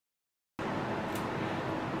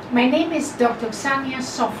My name is Dr. Ksenia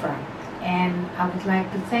Sofra, and I would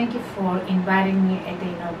like to thank you for inviting me at the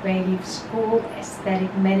Innovative School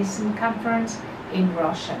Aesthetic Medicine Conference in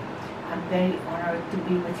Russia. I'm very honored to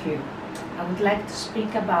be with you. I would like to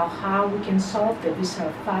speak about how we can solve the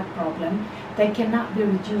visceral fat problem that cannot be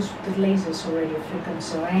reduced with lasers or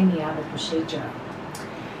radiofrequency or any other procedure.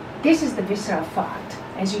 This is the visceral fat.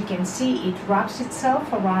 As you can see, it wraps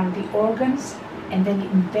itself around the organs and then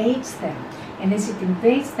it invades them. And as it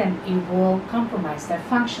invades them, it will compromise their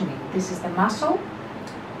functioning. This is the muscle,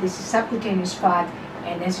 this is subcutaneous fat,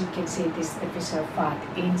 and as you can see, this is the visceral fat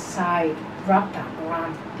inside, wrapped up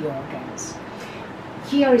around the organs.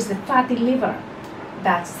 Here is the fatty liver.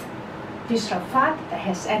 That's visceral fat that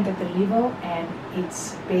has entered the liver, and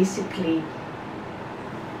it's basically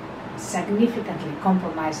significantly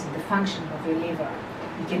compromising the function of your liver.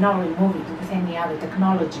 You cannot remove it with any other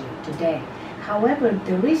technology today. However,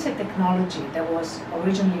 there is a technology that was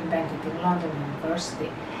originally invented in London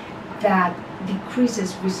University that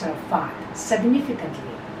decreases visceral fat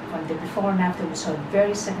significantly. From the before and after, we saw a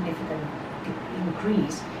very significant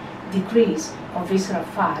decrease of visceral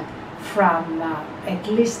fat from at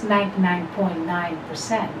least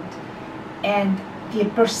 99.9%, and the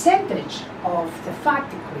percentage of the fat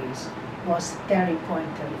decrease was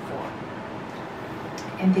 30.34.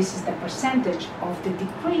 And this is the percentage of the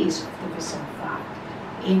decrease of the visceral fat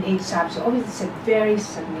in each subject. Obviously, it's very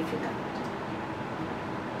significant.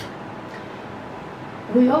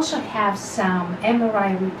 We also have some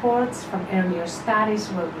MRI reports from earlier studies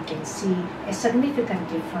where we can see a significant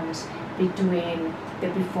difference between the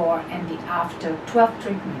before and the after 12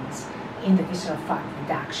 treatments in the visceral fat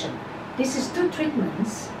reduction. This is 2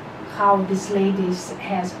 treatments, how this lady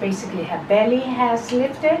has basically her belly has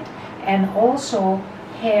lifted, and also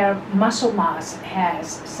her muscle mass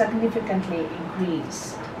has significantly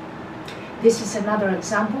increased. This is another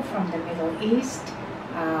example from the Middle East,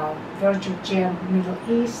 Virgin Middle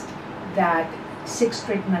East, that 6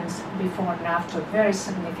 treatments before and after, very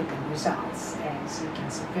significant results, as you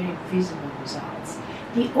can see, very visible results.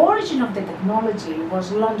 The origin of the technology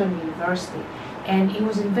was London University, and it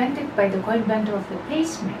was invented by the co-inventor of the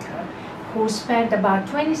pacemaker, who spent about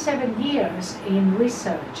 27 years in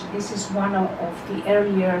research. This is one of the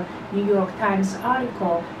earlier New York Times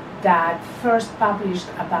article that first published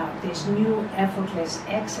about this new effortless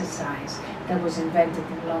exercise that was invented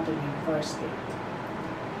in London University.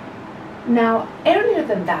 Now, earlier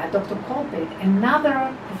than that, Dr. Pollock,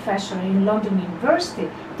 another professor in London University,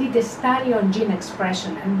 did a study on gene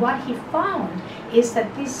expression, and what he found is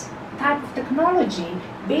that this type of technology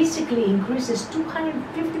basically increases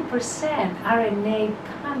 250% RNA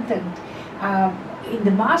content in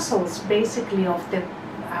the muscles, basically, of the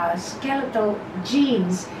skeletal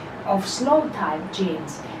genes, of slow type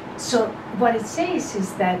genes. So what it says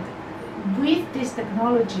is that with this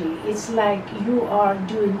technology, it's like you are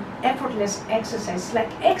doing effortless exercise,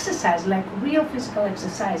 like real physical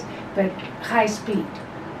exercise, but high speed.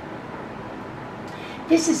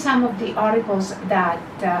 This is some of the articles that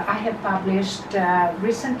I have published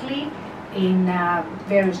recently in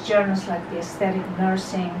various journals like the Aesthetic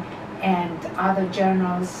Nursing and other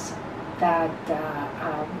journals that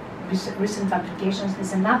recent publications.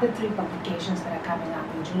 There's another 3 publications that are coming up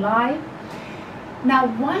in July. Now,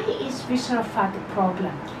 why is visceral fat a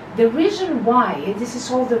problem? The reason why, this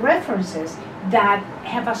is all the references that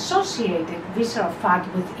have associated visceral fat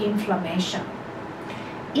with inflammation.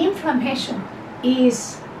 Inflammation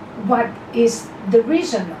is what is the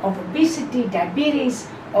reason of obesity, diabetes,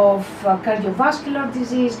 of cardiovascular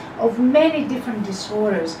disease, of many different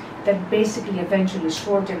disorders that basically eventually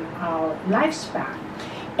shorten our lifespan.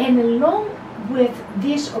 And along with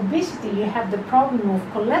this obesity, you have the problem of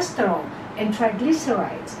cholesterol and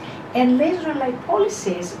triglycerides. And laser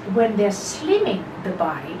lipolysis, when they're slimming the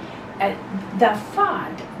body, the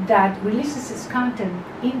fat that releases its content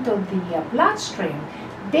into the bloodstream,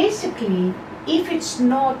 basically, if it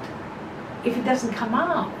doesn't come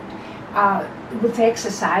out with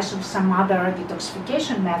exercise or some other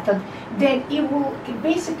detoxification method, then it will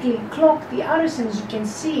basically clog the arteries, and as you can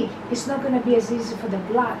see, it's not going to be as easy for the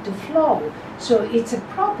blood to flow. So it's a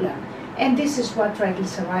problem. And this is what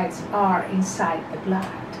triglycerides are inside the blood.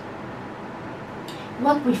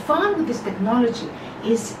 What we found with this technology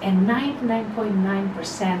is a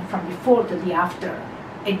 99.9% from before to the after,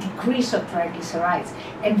 a decrease of triglycerides,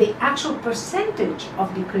 and the actual percentage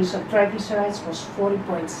of decrease of triglycerides was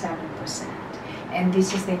 40.7%. And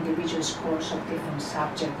this is the individual scores of different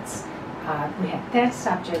subjects. We had 10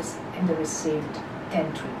 subjects, and they received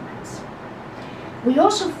 10 treatments. We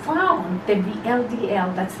also found that the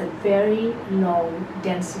LDL, that's the very low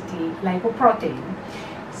density lipoprotein,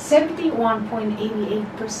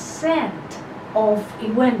 71.88% of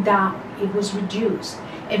it went down, it was reduced.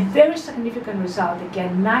 A very significant result.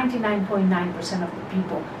 Again, 99.9% of the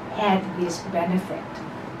people had this benefit.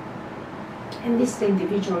 And this is the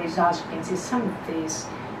individual results. You can see some of these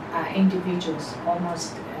individuals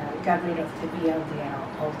almost got rid of the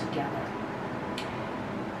VLDL altogether.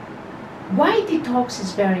 Why detox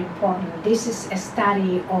is very important? This is a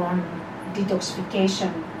study on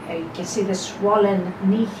detoxification. You can see the swollen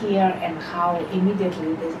knee here and how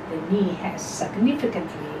immediately the knee has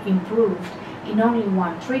significantly improved in only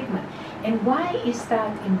one treatment. And why is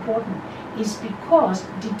that important? It's because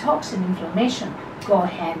detox and inflammation go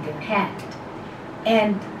hand in hand.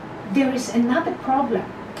 And there is another problem.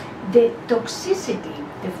 The toxicity,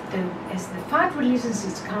 as the fat releases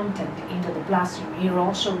its content into the bloodstream, it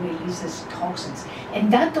also releases toxins.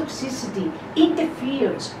 And that toxicity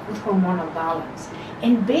interferes with hormonal balance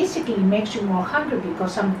and basically makes you more hungry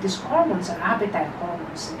because some of these hormones are appetite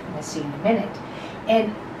hormones, that we're going to see in a minute.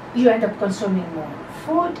 And you end up consuming more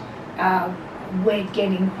food, weight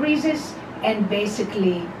gain increases, and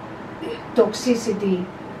basically toxicity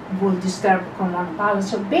will disturb hormonal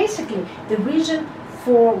balance. So basically, the reason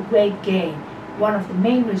for weight gain, one of the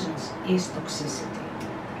main reasons, is toxicity.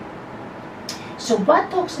 So what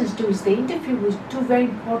toxins do is they interfere with two very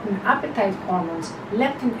important appetite hormones,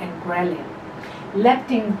 leptin and ghrelin.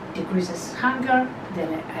 Leptin decreases hunger, the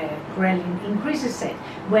ghrelin increases it.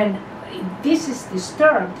 When this is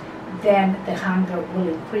disturbed, then the hunger will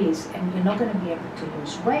increase and you're not going to be able to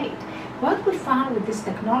lose weight. What we found with this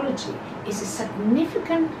technology is a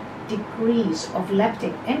significant decrease of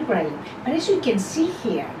leptin and ghrelin. But as you can see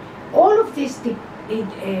here, all of this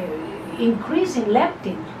increase in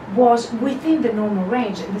leptin was within the normal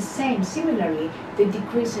range, and the same, similarly, the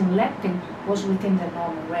decrease in leptin was within the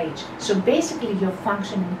normal range. So basically you're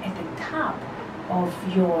functioning at the top of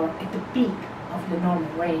at the peak of the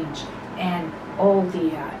normal range, and all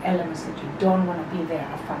the elements that you don't want to be there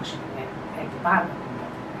are functioning at the bottom of the normal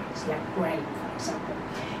range, like ghrelin, for example.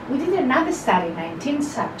 We did another study, 19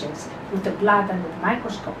 subjects, with the blood under the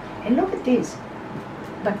microscope, and look at this.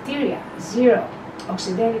 Bacteria, 0.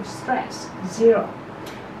 Oxidative stress, 0.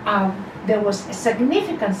 There was a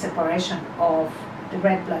significant separation of the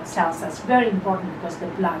red blood cells. That's very important because the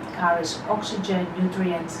blood carries oxygen,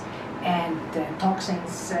 nutrients, and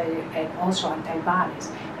toxins, and also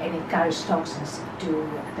antibodies, and it carries toxins to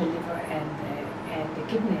the liver and the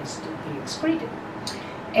kidneys to be excreted.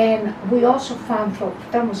 And we also found for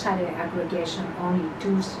thermocyte aggregation only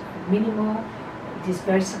 2 minimal, these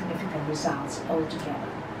very significant results altogether.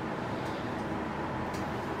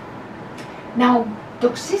 Now,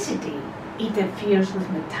 toxicity interferes with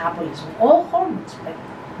metabolism, all hormones, but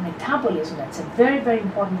metabolism, that's a very, very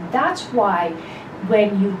important. That's why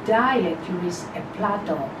when you diet, you reach a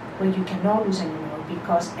plateau where you cannot lose anymore,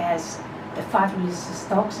 because as the fat releases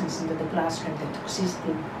toxins into the bloodstream, the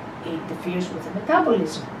toxicity interferes with the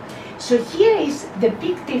metabolism. So here is the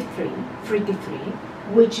peak T3, free T3,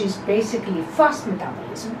 which is basically fast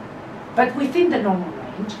metabolism, but within the normal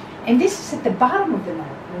range. And this is at the bottom of the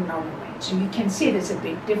normal range. So you can see there's a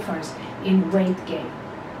big difference in weight gain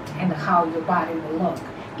and how your body will look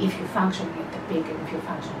if you're functioning at the peak and if you're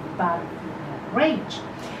functioning at the bottom of the normal range.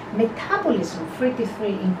 Metabolism, free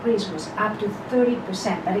T3 increase was up to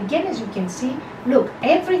 30%. But again, as you can see, look,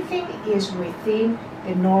 everything is within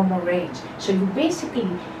the normal range. So you basically,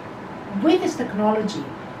 with this technology,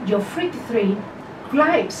 your free T3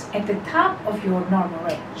 climbs at the top of your normal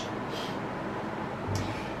range.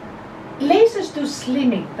 Lasers do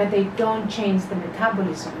slimming, but they don't change the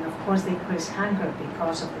metabolism, and of course they increase hunger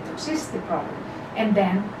because of the toxicity problem. And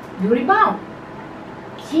then you rebound.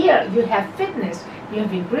 Here you have fitness, you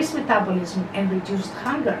have increased metabolism and reduced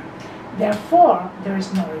hunger. Therefore, there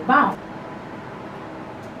is no rebound.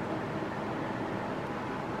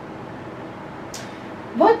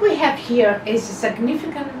 What we have here is a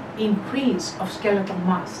significant increase of skeletal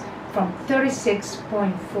mass from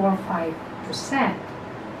 36.45%.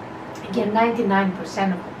 Again,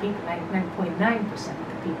 99% of the people, 99.9% of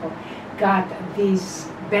the people got this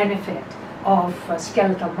benefit of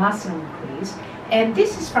skeletal muscle increase. And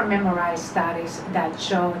this is from MRI studies that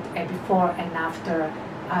showed a before and after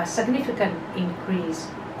significant increase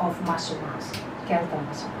of muscle mass, skeletal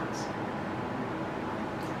muscle mass.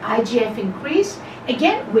 IGF increase,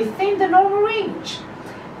 again, within the normal range,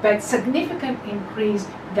 but significant increase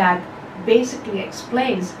that basically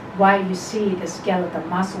explains why you see the skeletal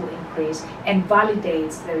muscle increase and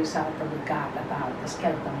validates the result that we got about the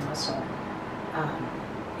skeletal muscle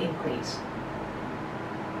increase.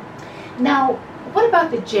 Now, what about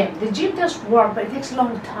the gym? The gym does work, but it takes a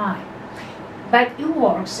long time. but it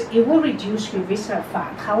works. It will reduce your visceral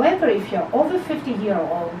fat. However, if you're over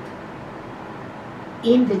 50-year-old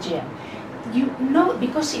in the gym, you know,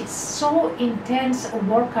 because it's so intense a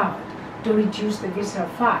workout to reduce the visceral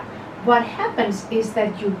fat, what happens is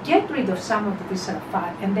that you get rid of some of the visceral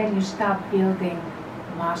fat and then you start building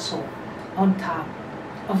muscle on top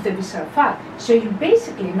of the visceral fat. So you're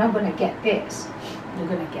basically not going to get this. You're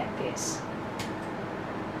going to get this.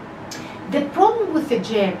 The problem with the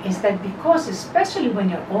gym is that because, especially when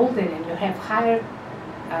you're older and you have higher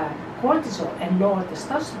cortisol and lower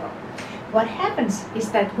testosterone, what happens is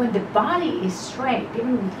that when the body is strained,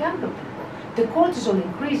 even with younger people, the cortisol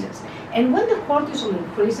increases. And when the cortisol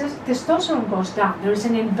increases, testosterone goes down. There is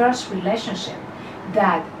an inverse relationship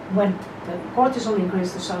that when the cortisol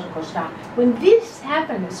increases, testosterone goes down. When this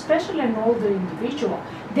happens, especially an older individual,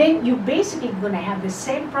 then you're basically going to have the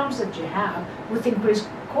same problems that you have with increased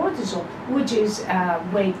cortisol, which is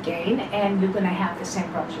weight gain, and you're going to have the same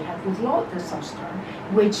problems you have with low testosterone,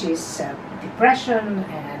 which is depression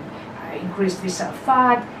and increased visceral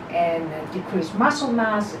fat and decreased muscle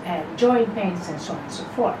mass and joint pains and so on and so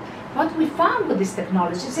forth. What we found with this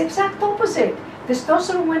technology is the exact opposite.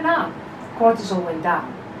 Testosterone went up, cortisol went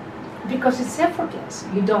down, because it's effortless.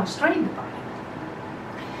 You don't strain the body.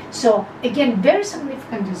 So again, very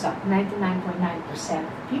significant result. 99.9%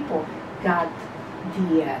 of people got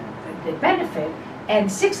the benefit, and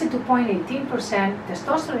 62.18%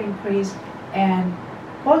 testosterone increase and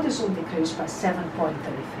cortisol decreased by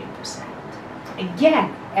 7.33%.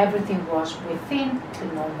 Again, everything was within the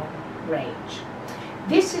normal range.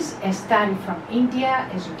 This is a study from India.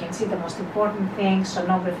 As you can see, the most important thing,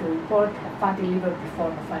 sonography report, fatty liver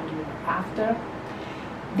before and fatty liver after.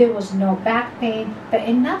 There was no back pain, but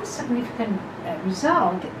another significant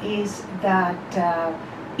result is that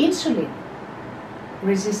insulin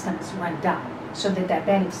resistance went down. So the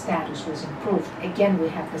diabetic status was improved. Again, we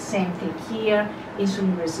have the same thing here.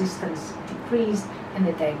 Insulin resistance decreased and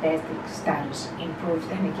the diabetic status improved.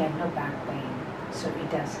 And again, no back pain. So it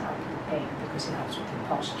does help with pain because it helps with the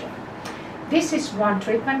posture. This is one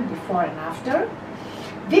treatment before and after.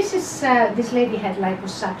 This is this lady had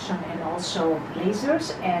liposuction and also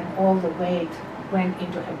lasers, and all the weight went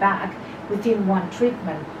into her back. Within one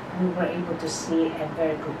treatment, we were able to see a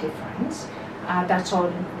very good difference. That's all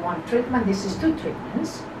in one treatment. This is two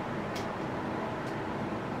treatments,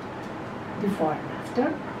 before and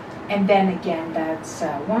after. And then again, that's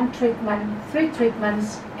one treatment, three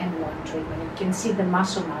treatments, and one treatment. You can see the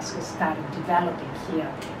muscle mass has started developing here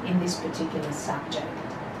in this particular subject.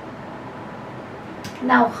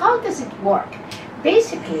 Now, how does it work?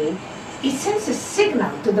 Basically, it sends a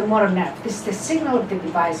signal to the motor nerve. This is the signal of the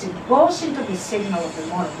device. It goes into the signal of the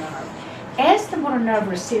motor nerve. As the motor nerve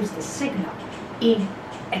receives the signal, it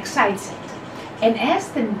excites it. And as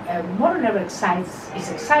the motor nerve is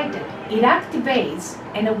excited, it activates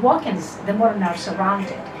and awakens the motor nerves around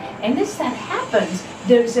it. And as that happens,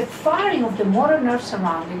 there is a firing of the motor nerves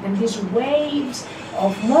around it, and these waves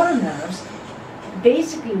of motor nerves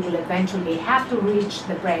basically will eventually have to reach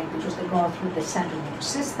the brain because they go through the central nervous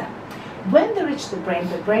system. When they reach the brain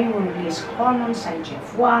will release hormones,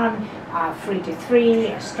 IGF-1,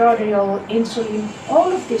 FGF3, estradiol, insulin.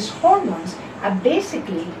 All of these hormones are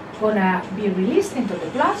basically going to be released into the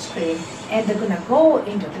bloodstream, and they're going to go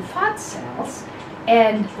into the fat cells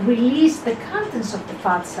and release the contents of the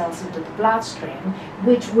fat cells into the bloodstream,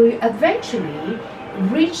 which will eventually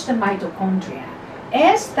reach the mitochondria.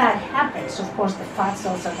 As that happens, of course, the fat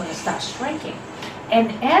cells are going to start shrinking.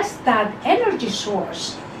 And as that energy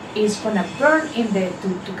source is going to burn in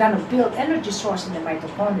to kind of build energy source in the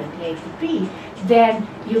mitochondria, the ATP, then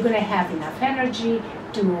you're going to have enough energy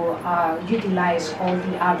to utilize all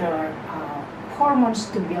the other hormones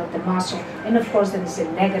to build the muscle. And of course, there is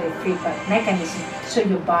a negative feedback mechanism, so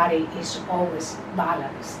your body is always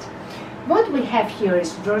balanced. What we have here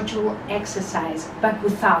is virtual exercise, but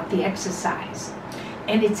without the exercise.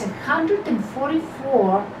 And it's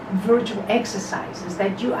 144 virtual exercises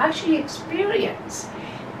that you actually experience.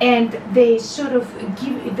 And they sort of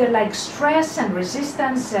they're like stress and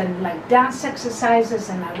resistance and like dance exercises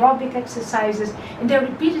and aerobic exercises. And they're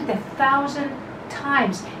repeated 1,000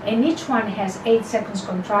 times. And each one has 8 seconds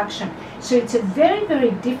contraction. So it's a very,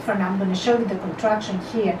 very different. I'm going to show you the contraction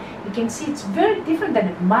here. You can see it's very different than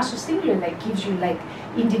a muscle stimulator that gives you like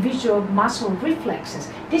individual muscle reflexes.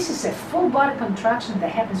 This is a full body contraction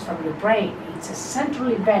that happens from your brain. It's a central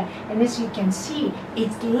event, and as you can see,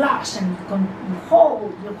 it's lasts, and you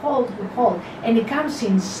hold, and it comes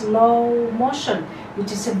in slow motion,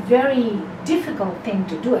 which is a very difficult thing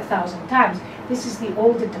to do 1,000 times. This is the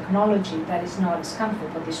older technology that is not as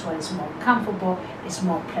comfortable. This one is more comfortable, it's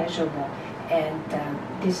more pleasurable, and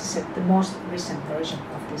this is the most recent version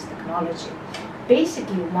of this technology.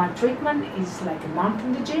 Basically, one treatment is like a month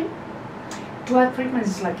in the gym, 12 treatments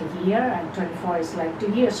is like a year, and 24 is like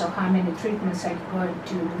 2 years. So how many treatments are you going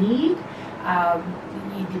to need?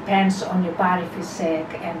 It depends on your body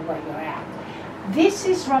physique and where you're at. This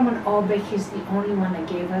is Roman Obek. He's the only one that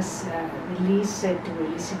gave us release to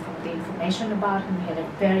release him from the information about him. He had a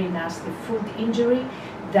very nasty foot injury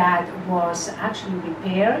that was actually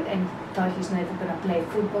repaired, and thought he's never going to play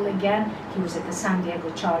football again. He was at the San Diego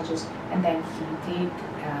Chargers, and then he did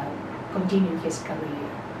continue his career.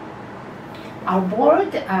 Our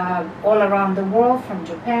board, all around the world, from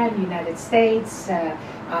Japan, United States,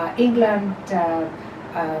 England,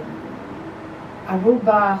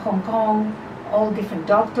 Aruba, Hong Kong, all different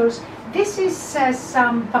doctors. This is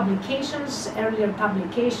some publications, earlier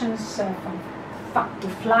publications from Fuck to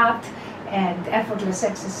Flat and Effortless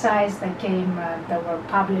Exercise that came, that were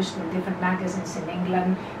published in different magazines in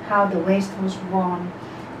England, how the waist was won,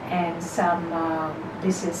 and some,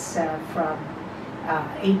 this is from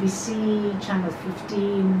ABC, Channel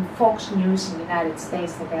 15, Fox News in the United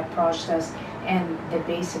States that they approached us, and they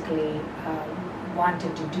basically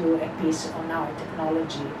wanted to do a piece on our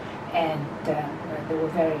technology, and they were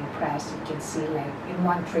very impressed. You can see, like, in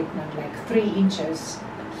one treatment, like 3 inches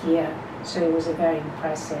here, so it was a very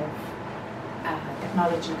impressive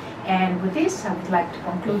technology. And with this, I would like to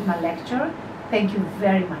conclude my lecture. Thank you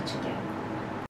very much again.